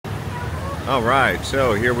All right,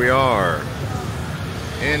 so here we are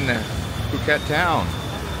in Phuket Town.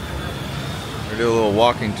 We're gonna do a little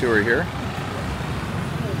walking tour here.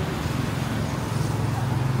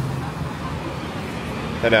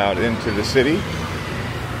 Head out into the city.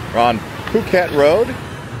 We're on Phuket Road,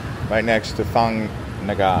 right next to Phang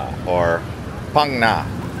Naga, or Phang Na,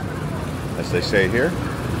 as they say here.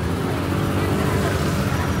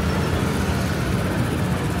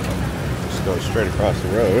 Just go straight across the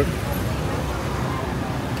road.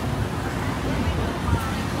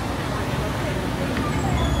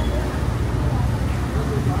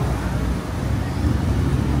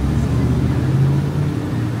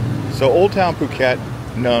 So Old Town Phuket,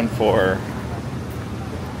 known for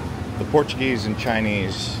the Portuguese and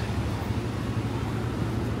Chinese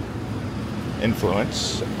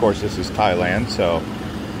influence. Of course, this is Thailand, so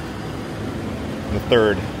the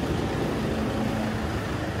third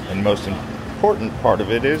and most important part of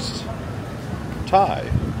it is Thai.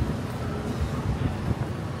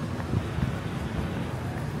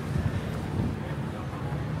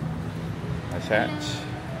 Nice hats.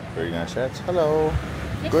 Very nice hats. Hello.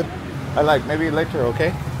 Good. I like, maybe later,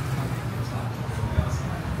 okay?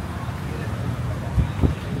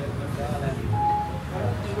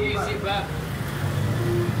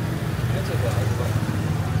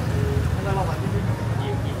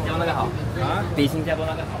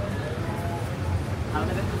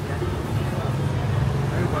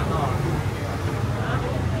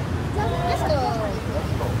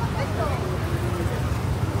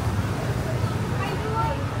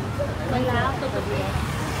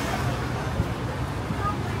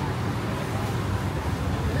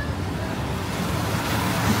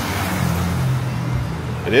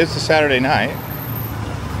 It is a Saturday night.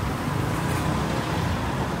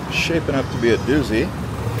 Shaping up to be a doozy.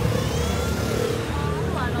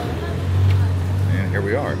 And here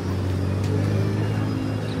we are.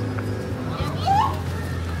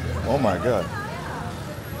 Oh my God.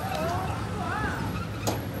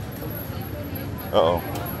 Uh-oh.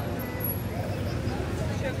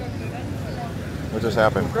 What just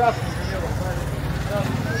happened?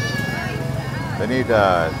 They need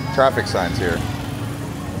traffic signs here.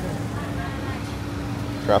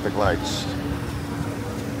 Traffic lights.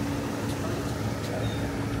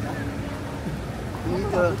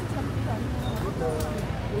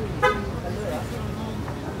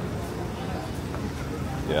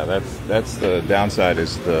 Yeah, that's the downside,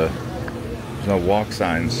 is there's no walk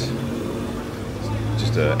signs. It's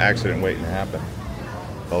just an accident waiting to happen.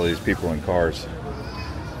 All these people in cars.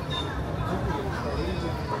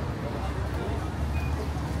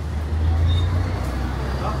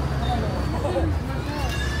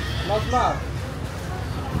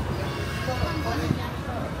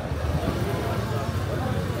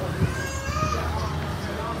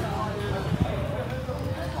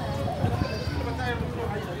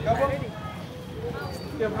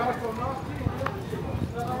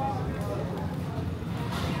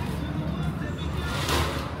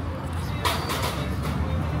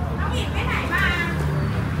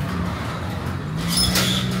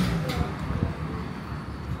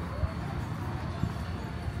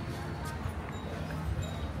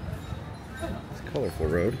 Colorful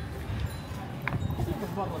road.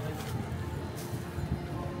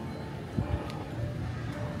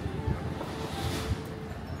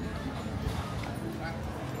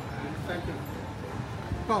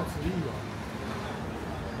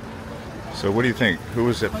 So what do you think? Who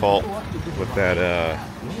was at fault with that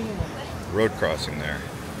road crossing there?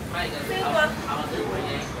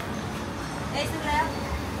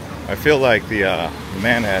 I feel like the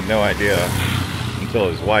man had no idea until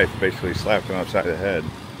his wife basically slapped him upside the head,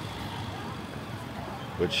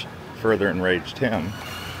 which further enraged him.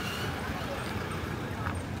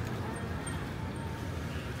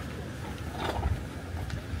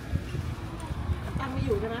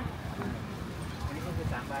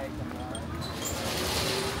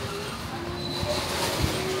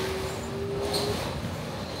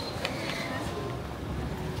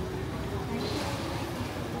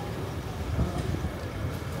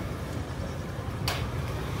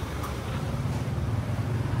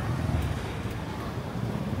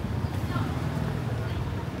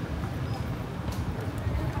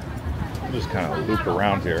 Just kind of loop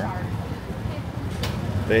around here.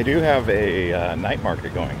 They do have a night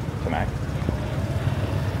market going tonight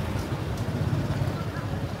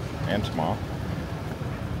and tomorrow.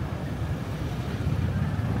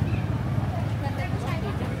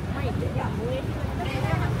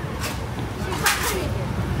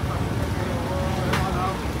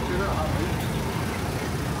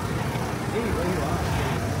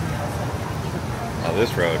 Oh,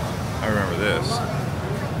 this road. I remember this.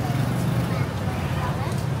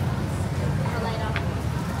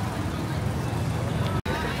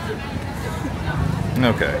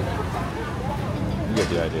 Okay. You get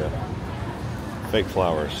the idea. Fake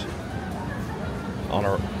flowers on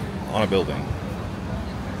a building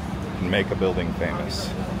can make a building famous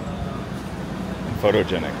and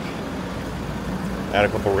photogenic. Add a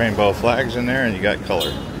couple rainbow flags in there and you got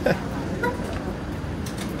color.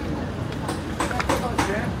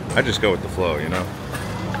 I just go with the flow, you know.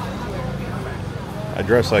 I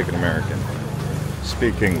dress like an American,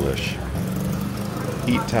 speak English,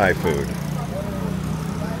 eat Thai food,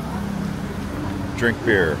 drink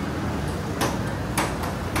beer.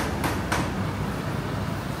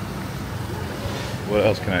 What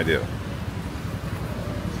else can I do?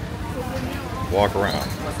 Walk around,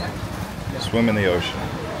 swim in the ocean.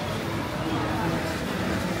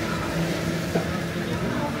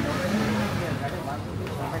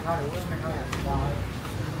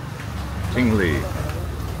 Tingly.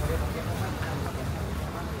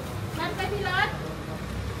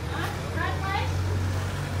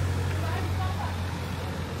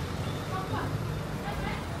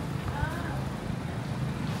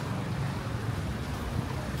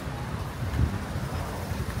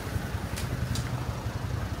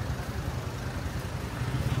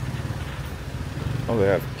 Oh, they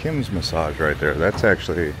have Kim's massage right there. That's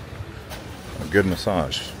actually a good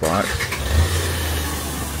massage spot.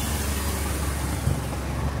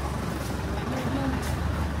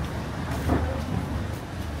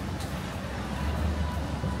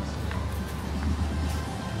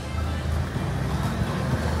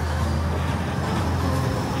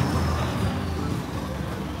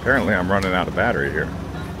 Apparently I'm running out of battery here.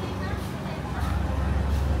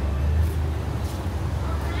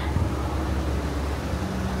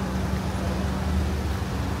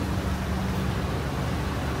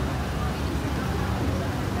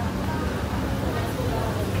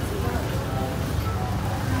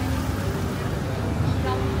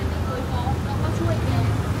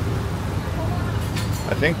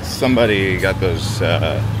 I think somebody got those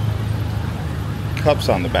cups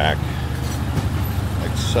on the back.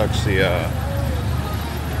 Like sucks the, I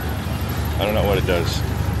don't know what it does.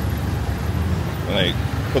 When they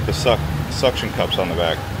put the suction cups on the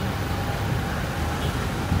back.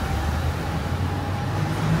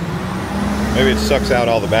 Maybe it sucks out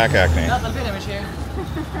all the back acne.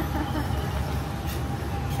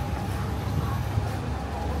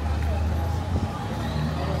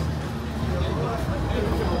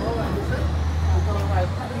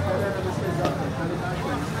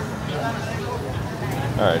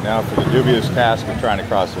 Alright, now for the dubious task of trying to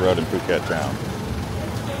cross the road in Phuket Town.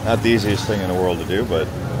 Not the easiest thing in the world to do, but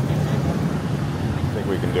I think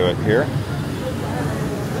we can do it here.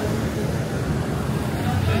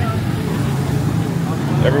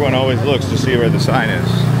 Everyone always looks to see where the sign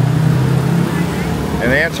is.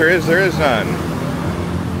 And the answer is there is none.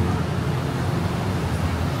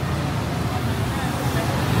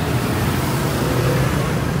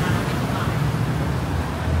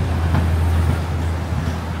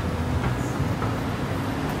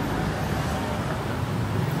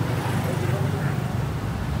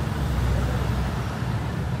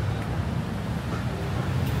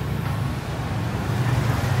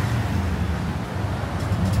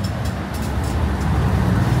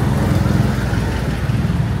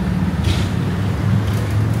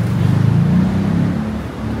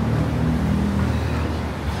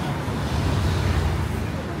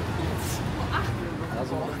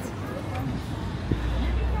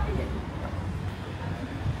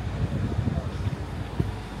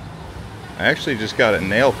 I actually just got a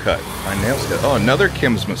nail cut. My nails cut. Oh, another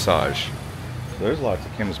Kim's massage. So there's lots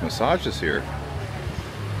of Kim's massages here.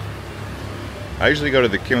 I usually go to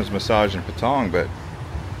the Kim's massage in Patong, but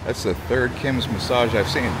that's the third Kim's massage I've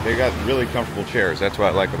seen. They got really comfortable chairs. That's what I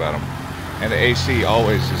like about them. And the AC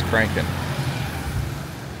always is cranking.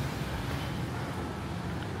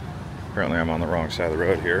 Apparently I'm on the wrong side of the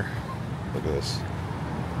road here. Look at this.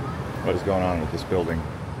 What is going on with this building?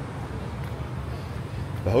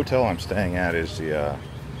 The hotel I'm staying at is the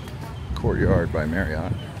Courtyard by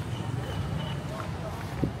Marriott.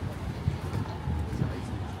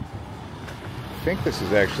 I think this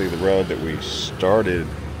is actually the road that we started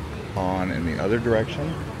on in the other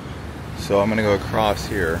direction. So I'm gonna go across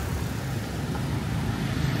here.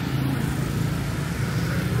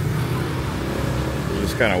 We'll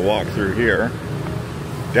just kind of walk through here,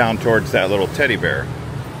 down towards that little teddy bear.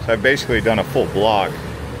 So I've basically done a full block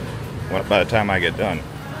by the time I get done.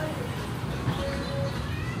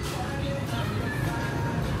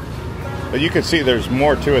 But you can see there's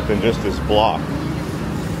more to it than just this block.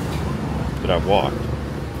 that I've walked.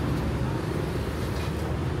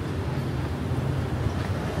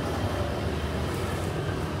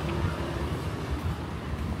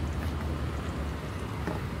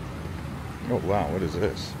 Oh wow, what is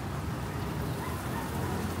this?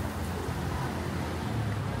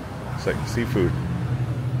 It's like seafood.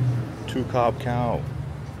 Two cob cow.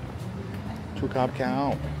 Two cob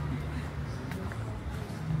cow.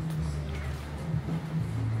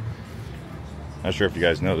 Not sure if you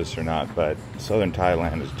guys know this or not, but southern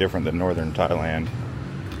Thailand is different than northern Thailand.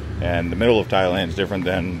 And the middle of Thailand is different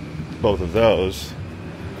than both of those.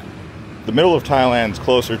 The middle of Thailand is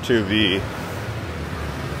closer to the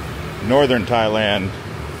northern Thailand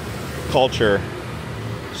culture.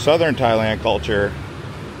 Southern Thailand culture,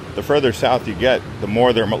 the further south you get, the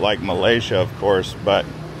more they're like Malaysia, of course. But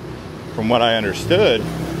from what I understood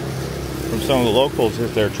from some of the locals,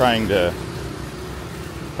 is they're trying to,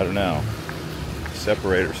 I don't know,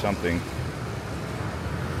 separate or something.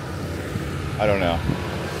 I don't know.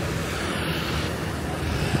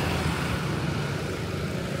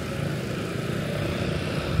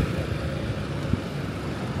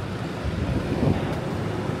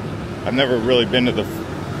 I've never really been to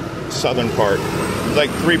the southern part. There's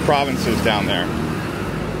like 3 provinces down there.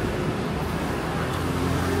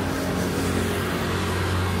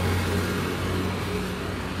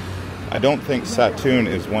 I don't think Satoon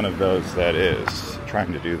is one of those that is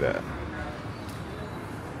trying to do that.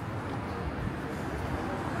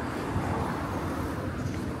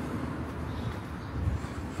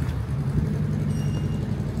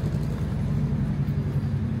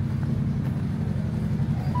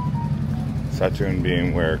 Satoon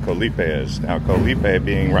being where Koh Lipe is. Now Koh Lipe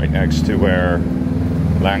being right next to where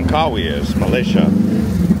Langkawi is, Malaysia.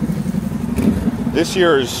 This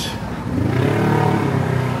year's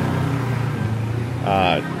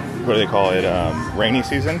what do they call it, rainy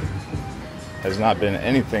season has not been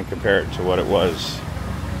anything compared to what it was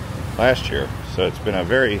last year. So it's been a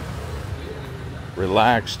very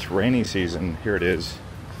relaxed rainy season. Here it is,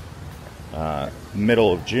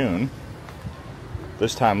 middle of June.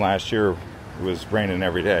 This time last year it was raining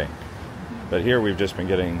every day, but here we've just been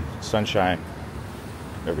getting sunshine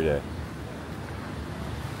every day.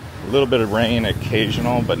 A little bit of rain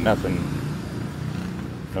occasional, but nothing,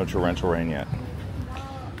 no torrential rain yet.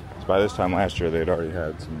 So by this time last year they'd already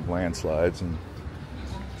had some landslides and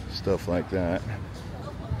stuff like that.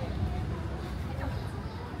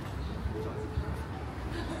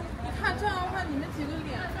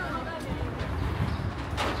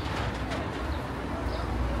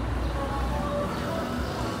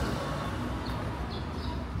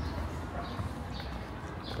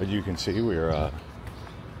 As you can see, we're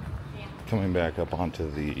coming back up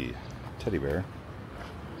onto the teddy bear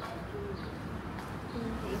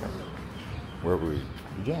where we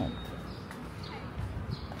began.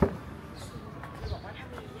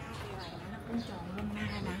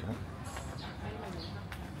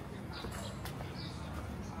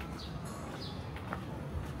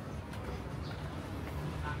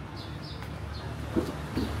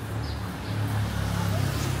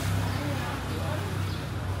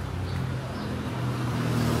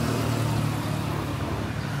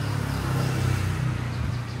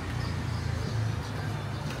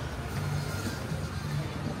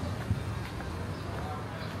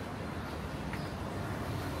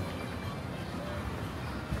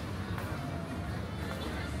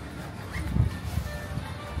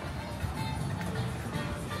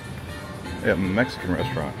 Yeah, Mexican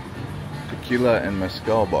restaurant. Tequila and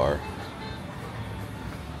Mezcal bar.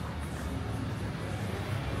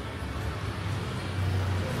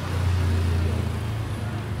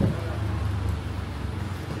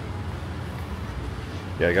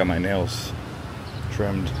 Yeah, I got my nails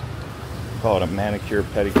trimmed. Call it a manicure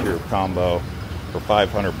pedicure combo for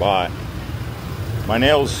 500 baht. My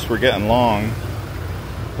nails were getting long,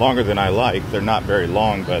 longer than I like. They're not very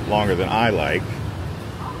long, but longer than I like.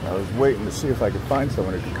 I was waiting to see if I could find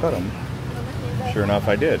someone who could cut them. Sure enough,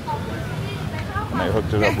 I did. And they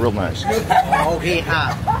hooked it up real nice. Okay,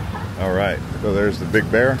 Alright, so there's the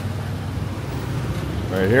big bear.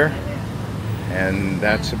 Right here. And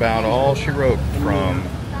that's about all she wrote from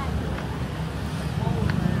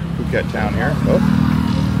Phuket Town here. Oh.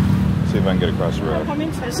 Let's see if I can get across the road.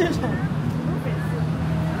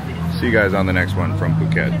 See you guys on the next one from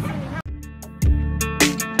Phuket.